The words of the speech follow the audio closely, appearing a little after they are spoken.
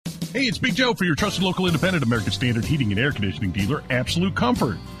Hey, it's Big Joe for your trusted local independent American Standard heating and air conditioning dealer, Absolute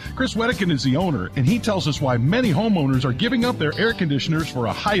Comfort. Chris Wedekin is the owner, and he tells us why many homeowners are giving up their air conditioners for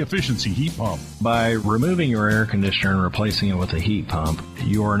a high-efficiency heat pump. By removing your air conditioner and replacing it with a heat pump,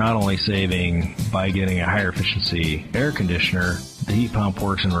 you are not only saving by getting a higher efficiency air conditioner, the heat pump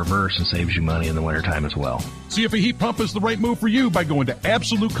works in reverse and saves you money in the wintertime as well. See if a heat pump is the right move for you by going to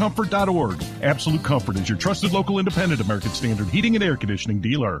AbsoluteComfort.org. Absolute Comfort is your trusted local independent American Standard heating and air conditioning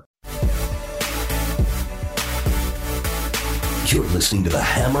dealer. You're listening to the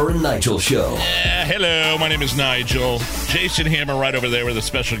Hammer and Nigel Show. Hello, my name is Nigel. Jason Hammer right over there with a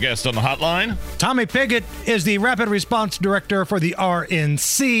special guest on the hotline. Tommy Pigott is the Rapid Response Director for the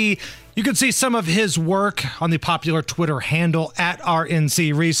RNC. You can see some of his work on the popular Twitter handle at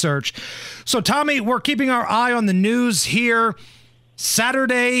RNC Research. So, Tommy, we're keeping our eye on the news here.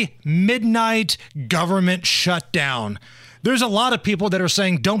 Saturday, midnight, government shutdown. There's a lot of people that are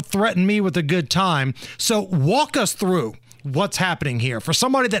saying, don't threaten me with a good time. So walk us through what's happening here. For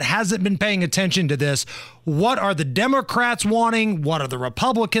somebody that hasn't been paying attention to this, what are the Democrats wanting? What are the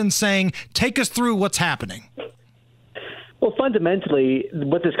Republicans saying? Take us through what's happening. Well, fundamentally,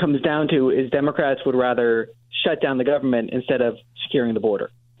 what this comes down to is Democrats would rather shut down the government instead of securing the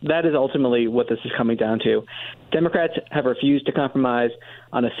border. That is ultimately what this is coming down to. Democrats have refused to compromise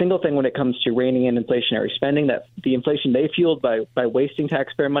on a single thing when it comes to reining in inflationary spending, that the inflation they fueled by wasting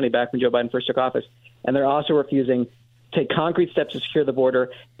taxpayer money back when Joe Biden first took office. And they're also refusing to take concrete steps to secure the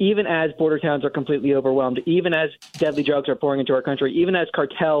border, even as border towns are completely overwhelmed, even as deadly drugs are pouring into our country, even as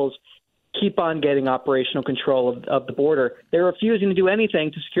cartels keep on getting operational control of the border. They're refusing to do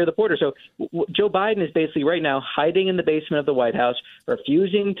anything to secure the border. So Joe Biden is basically right now hiding in the basement of the White House,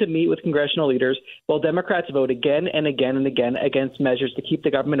 refusing to meet with congressional leaders, while Democrats vote again and again and again against measures to keep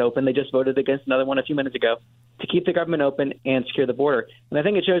the government open. They just voted against another one a few minutes ago to keep the government open and secure the border. And I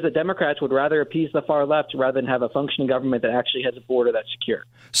think it shows that Democrats would rather appease the far left rather than have a functioning government that actually has a border that's secure.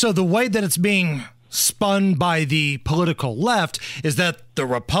 So the way that it's being spun by the political left is that the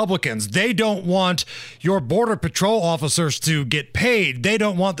Republicans, they don't want your border patrol officers to get paid. They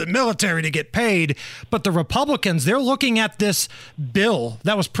don't want the military to get paid. But the Republicans, they're looking at this bill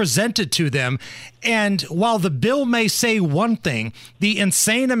that was presented to them. And while the bill may say one thing, the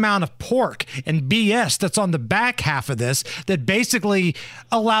insane amount of pork and BS that's on the back half of this that basically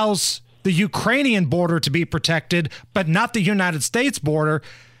allows the Ukrainian border to be protected, but not the United States border,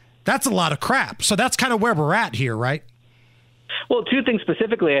 that's a lot of crap. So that's kind of where we're at here, right? Well, two things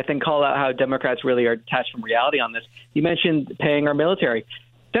specifically, I think, call out how Democrats really are detached from reality on this. You mentioned paying our military.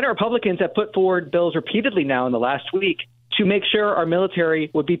 Senate Republicans have put forward bills repeatedly now in the last week to make sure our military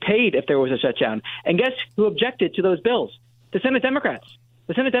would be paid if there was a shutdown. And guess who objected to those bills? The Senate Democrats.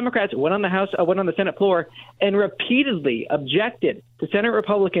 The Senate Democrats went on the Senate floor and repeatedly objected to Senate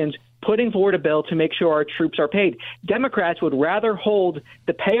Republicans putting forward a bill to make sure our troops are paid. Democrats would rather hold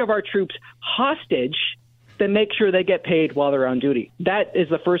the pay of our troops hostage than make sure they get paid while they're on duty. That is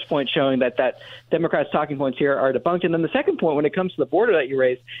the first point, showing that Democrats' talking points here are debunked. And then the second point, when it comes to the border that you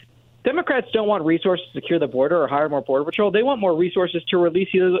raised, Democrats don't want resources to secure the border or hire more border patrol. They want more resources to release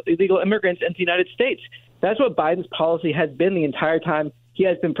illegal immigrants into the United States. That's what Biden's policy has been the entire time he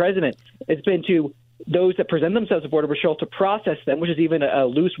has been president. It's been to those that present themselves as border patrol to process them, which is even a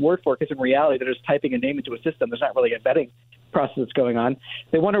loose word for it, because in reality they're just typing a name into a system. There's not really a vetting process that's going on.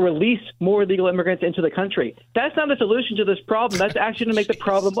 They want to release more illegal immigrants into the country. That's not a solution to this problem. That's actually going to make the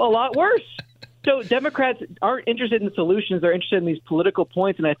problem a lot worse. So Democrats aren't interested in solutions. They're interested in these political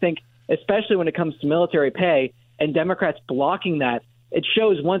points. And I think, especially when it comes to military pay and Democrats blocking that, it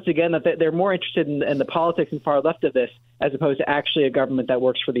shows once again that they're more interested in the politics and far left of this as opposed to actually a government that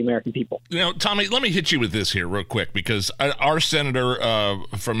works for the American people. You know, Tommy, let me hit you with this here real quick, because our senator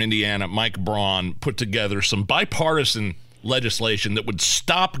from Indiana, Mike Braun, put together some bipartisan legislation that would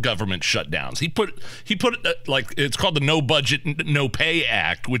stop government shutdowns. He put like, it's called the No Budget, No Pay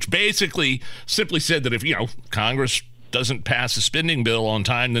Act, which basically simply said that if, Congress doesn't pass a spending bill on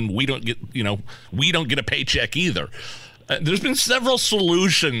time, then we don't get a paycheck either. There's been several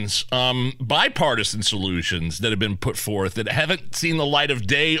solutions, bipartisan solutions, that have been put forth that haven't seen the light of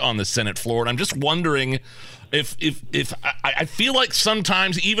day on the Senate floor. And I'm just wondering if I feel like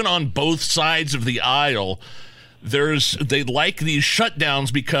sometimes, even on both sides of the aisle, they like these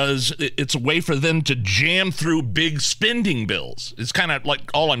shutdowns because it's a way for them to jam through big spending bills. It's kind of like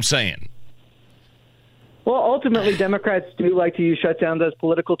all I'm saying. Well, ultimately, Democrats do like to use shutdowns as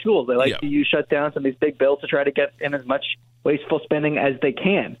political tools. They like to use shutdowns and these big bills to try to get in as much wasteful spending as they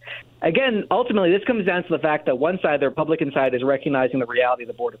can. Again, ultimately, this comes down to the fact that one side, the Republican side, is recognizing the reality of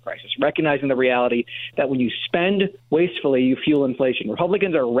the border crisis, recognizing the reality that when you spend wastefully, you fuel inflation.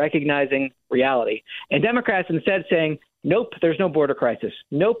 Republicans are recognizing reality. And Democrats instead saying, nope, there's no border crisis.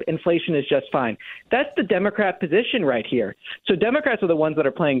 Nope, inflation is just fine. That's the Democrat position right here. So Democrats are the ones that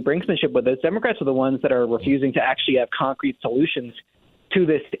are playing brinksmanship with this. Democrats are the ones that are refusing to actually have concrete solutions to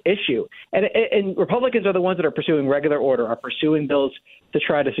this issue. And Republicans are the ones that are pursuing regular order, are pursuing bills to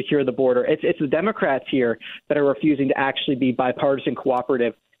try to secure the border. It's the Democrats here that are refusing to actually be bipartisan,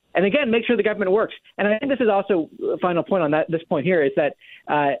 cooperative, and again, make sure the government works. And I think this is also a final point on this point here is that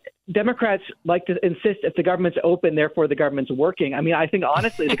Democrats like to insist if the government's open, therefore the government's working. I mean, I think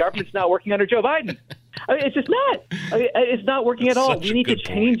honestly, the government's not working under Joe Biden. I mean, it's just not. I mean, it's not working at all. We need to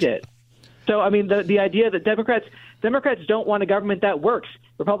change it. So, I mean, the idea that Democrats don't want a government that works.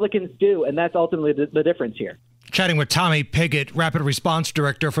 Republicans do, and that's ultimately the difference here. Chatting with Tommy Pigott, Rapid Response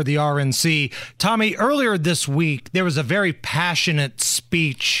Director for the RNC. Tommy, earlier this week, there was a very passionate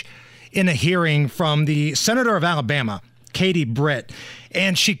speech in a hearing from the Senator of Alabama, Katie Britt,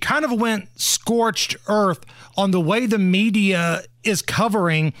 and she kind of went scorched earth on the way the media is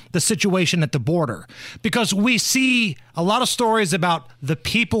covering the situation at the border. Because we see a lot of stories about the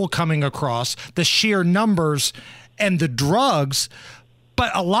people coming across, the sheer numbers, and the drugs,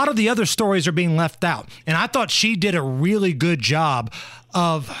 but a lot of the other stories are being left out. And I thought she did a really good job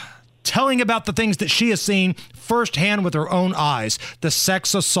of telling about the things that she has seen firsthand with her own eyes, the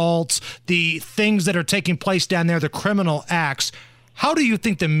sex assaults, the things that are taking place down there, the criminal acts. How do you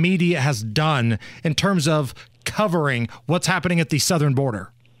think the media has done in terms of covering what's happening at the southern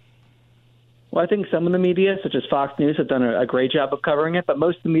border? Well, I think some of the media, such as Fox News, have done a great job of covering it, but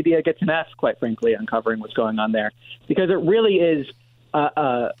most of the media gets an F, quite frankly, on covering what's going on there, because it really is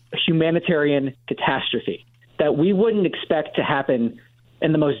a humanitarian catastrophe that we wouldn't expect to happen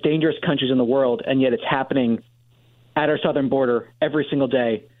in the most dangerous countries in the world, and yet it's happening at our southern border every single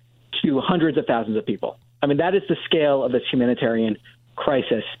day to hundreds of thousands of people. I mean, that is the scale of this humanitarian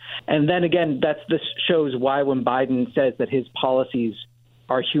crisis. And then again, this shows why when Biden says that his policies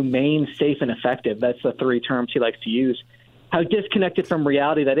are humane, safe, and effective, that's the three terms he likes to use, how disconnected from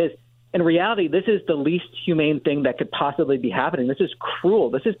reality that is. In reality, this is the least humane thing that could possibly be happening. This is cruel.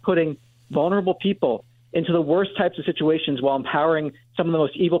 This is putting vulnerable people into the worst types of situations while empowering some of the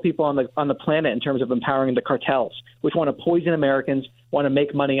most evil people on the planet in terms of empowering the cartels, which want to poison Americans, want to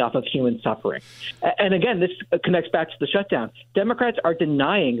make money off of human suffering. And again, this connects back to the shutdown. Democrats are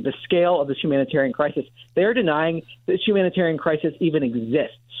denying the scale of this humanitarian crisis. They are denying this humanitarian crisis even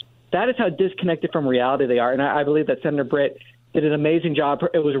exists. That is how disconnected from reality they are. And I believe that Senator Britt did an amazing job.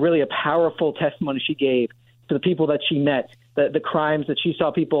 It was really a powerful testimony she gave to the people that she met, the crimes that she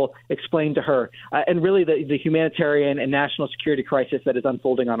saw people explain to her, and really the humanitarian and national security crisis that is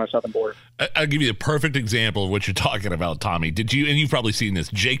unfolding on our southern border. I'll give you the perfect example of what you're talking about, Tommy. And you've probably seen this,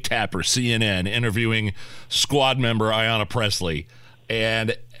 Jake Tapper, CNN, interviewing squad member Ayanna Pressley,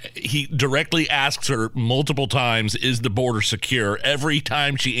 and he directly asks her multiple times, is the border secure? Every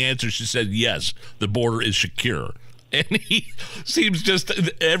time she answers, she said, yes, the border is secure. And he seems just,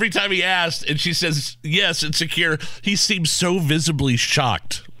 every time he asks and she says, yes, it's secure, he seems so visibly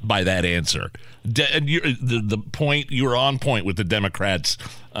shocked by that answer. And the point, you were on point with the Democrats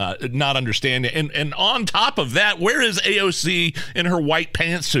not understanding. And on top of that, where is AOC in her white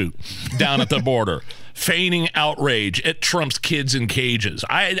pantsuit down at the border? Feigning outrage at Trump's kids in cages.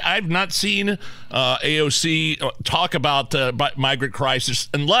 I've not seen AOC talk about migrant crisis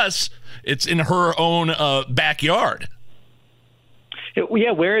unless it's in her own backyard.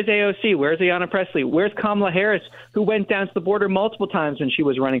 Yeah, where is AOC? Where's Ayanna Pressley? Where's Kamala Harris, who went down to the border multiple times when she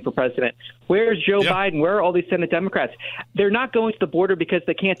was running for president? Where's Joe Biden? Where are all these Senate Democrats? They're not going to the border because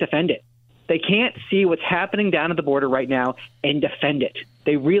they can't defend it. They can't see what's happening down at the border right now and defend it.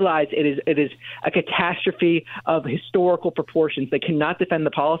 They realize it is a catastrophe of historical proportions. They cannot defend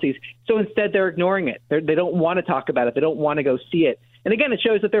the policies. So instead, they're ignoring it. They don't want to talk about it. They don't want to go see it. And again, it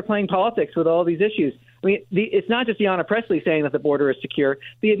shows that they're playing politics with all these issues. I mean, it's not just Ayanna Pressley saying that the border is secure.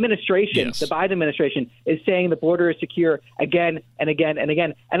 The administration, the Biden administration, is saying the border is secure again and again and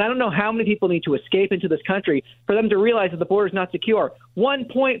again. And I don't know how many people need to escape into this country for them to realize that the border is not secure.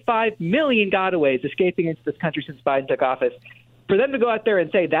 1.5 million gotaways escaping into this country since Biden took office. For them to go out there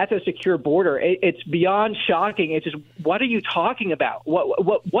and say that's a secure border, it's beyond shocking. It's just, what are you talking about?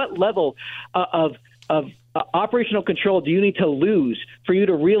 What level of operational control do you need to lose for you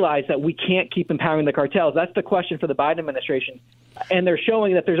to realize that we can't keep empowering the cartels? That's the question for the Biden administration. And they're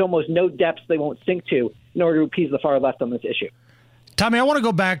showing that there's almost no depths they won't sink to in order to appease the far left on this issue. Tommy, I want to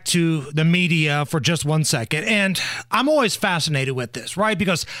go back to the media for just 1 second. And I'm always fascinated with this, right?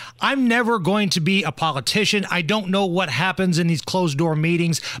 Because I'm never going to be a politician. I don't know what happens in these closed door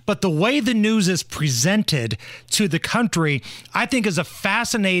meetings, but the way the news is presented to the country, I think is a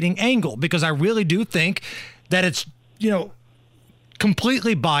fascinating angle, because I really do think that it's,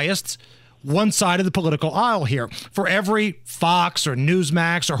 completely biased one side of the political aisle here. For every Fox or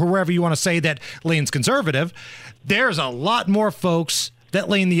Newsmax or whoever you want to say that leans conservative, there's a lot more folks that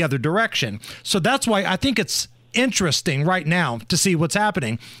lean the other direction. So that's why I think it's interesting right now to see what's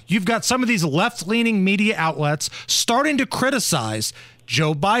happening. You've got some of these left-leaning media outlets starting to criticize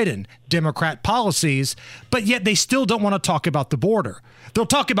Joe Biden, Democrat policies, but yet they still don't want to talk about the border. They'll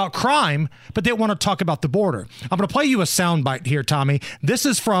talk about crime, but they don't want to talk about the border. I'm going to play you a soundbite here, Tommy. This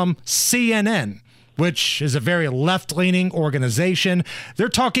is from CNN, which is a very left-leaning organization. They're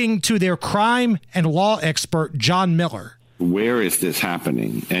talking to their crime and law expert, John Miller. Where is this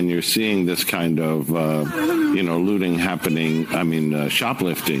happening? And you're seeing this kind of, looting happening,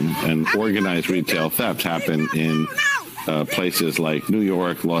 shoplifting and organized retail theft happen in places like New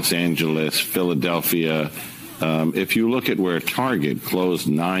York, Los Angeles, Philadelphia. If you look at where Target closed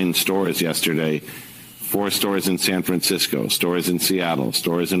 9 stores yesterday, 4 stores in San Francisco, stores in Seattle,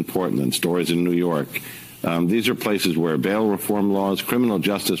 stores in Portland, stores in New York. These are places where bail reform laws, criminal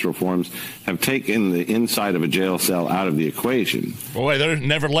justice reforms have taken the inside of a jail cell out of the equation. Boy, they're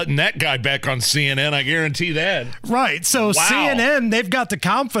never letting that guy back on CNN, I guarantee that. Right. So wow. CNN, they've got the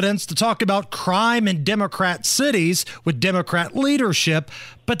confidence to talk about crime in Democrat cities with Democrat leadership,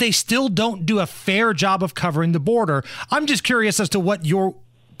 but they still don't do a fair job of covering the border. I'm just curious as to what your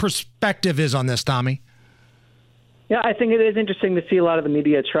perspective is on this, Tommy. Yeah, I think it is interesting to see a lot of the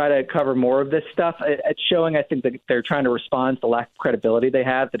media try to cover more of this stuff. It's showing, I think, that they're trying to respond to the lack of credibility they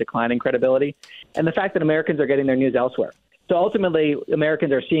have, the declining credibility, and the fact that Americans are getting their news elsewhere. So ultimately,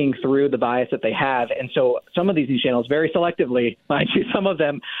 Americans are seeing through the bias that they have. And so some of these news channels, very selectively, mind you, some of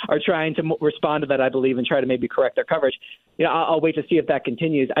them are trying to respond to that, I believe, and try to maybe correct their coverage. I'll wait to see if that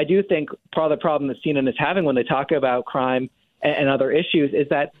continues. I do think part of the problem that CNN is having when they talk about crime and other issues is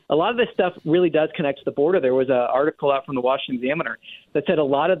that a lot of this stuff really does connect to the border. There was an article out from the Washington Examiner that said a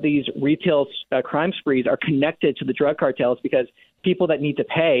lot of these retail crime sprees are connected to the drug cartels because people that need to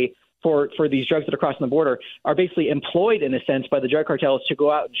pay for these drugs that are crossing the border are basically employed, in a sense, by the drug cartels to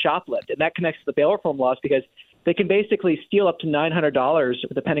go out and shoplift. And that connects to the bail reform laws because they can basically steal up to $900,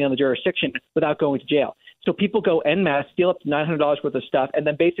 depending on the jurisdiction, without going to jail. So people go en masse, steal up to $900 worth of stuff, and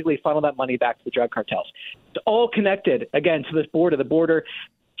then basically funnel that money back to the drug cartels. It's all connected, again, to this border, the border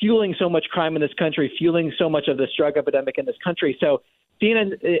fueling so much crime in this country, fueling so much of this drug epidemic in this country. So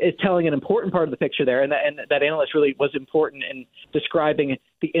CNN is telling an important part of the picture there, and that analyst really was important in describing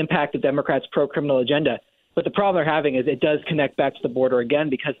the impact of Democrats' pro-criminal agenda. But the problem they're having is it does connect back to the border again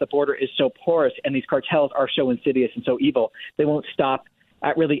because the border is so porous and these cartels are so insidious and so evil. They won't stop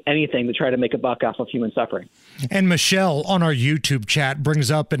at really anything to try to make a buck off of human suffering. And Michelle on our YouTube chat brings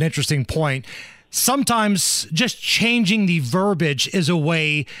up an interesting point. Sometimes just changing the verbiage is a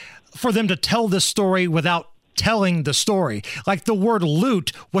way for them to tell the story without telling the story. Like the word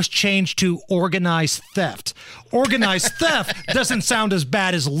loot was changed to organized theft. Organized theft doesn't sound as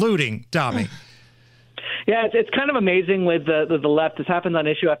bad as looting, Tommy. Yeah, it's kind of amazing with the left. This happens on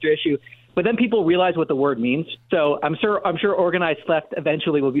issue after issue. But then people realize what the word means. So I'm sure organized theft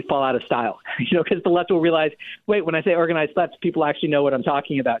eventually will fall out of style, because the left will realize, wait, when I say organized theft, people actually know what I'm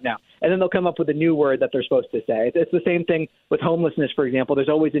talking about now. And then they'll come up with a new word that they're supposed to say. It's the same thing with homelessness, for example. There's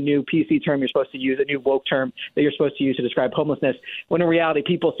always a new PC term you're supposed to use, a new woke term that you're supposed to use to describe homelessness. When in reality,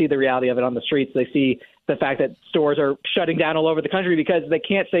 people see the reality of it on the streets. They see the fact that stores are shutting down all over the country because they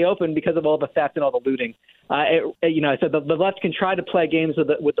can't stay open because of all the theft and all the looting. So the left can try to play games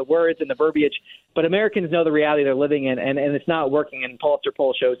with the words and the verbiage, but Americans know the reality they're living in, and it's not working. And Pulitzer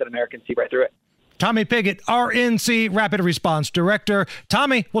poll shows that Americans see right through it. Tommy Pigott, RNC Rapid Response Director.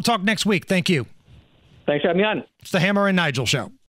 Tommy, we'll talk next week. Thank you. Thanks for having me on. It's the Hammer and Nigel Show.